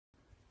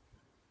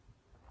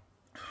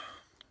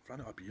Ran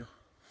out of beer.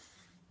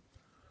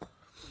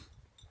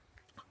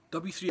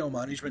 W3L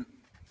management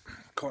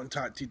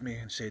contacted me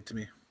and said to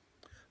me,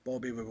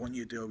 Bobby, we want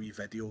you to do a wee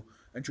video,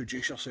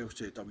 introduce yourself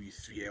to the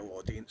W3L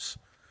audience.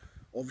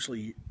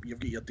 Obviously,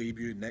 you've got your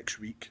debut next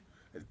week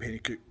at the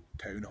Penicuik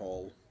Town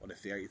Hall on the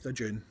 30th of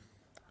June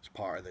as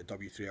part of the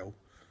W3L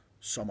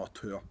summer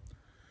tour.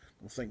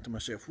 I'm thinking to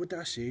myself, what did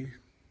I say?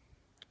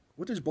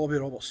 What does Bobby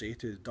Roberts say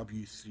to the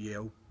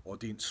W3L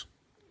audience?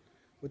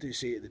 What did he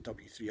say to the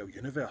W3L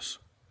universe?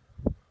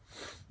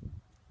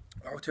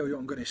 I'll tell you what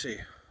I'm going to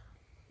say.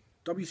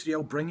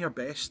 W3L, bring your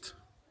best.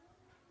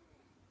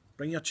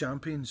 Bring your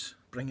champions.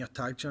 Bring your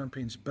tag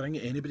champions. Bring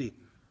anybody.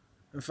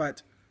 In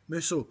fact,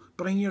 Musso,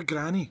 bring your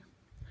granny.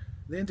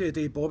 At the end of the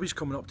day, Bobby's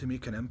coming up to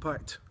make an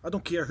impact. I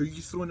don't care who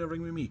you throw in the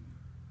ring with me.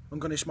 I'm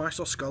going to smash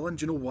their skull in.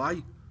 Do you know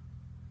why?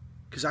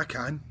 Because I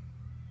can.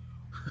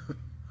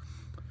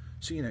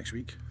 See you next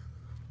week.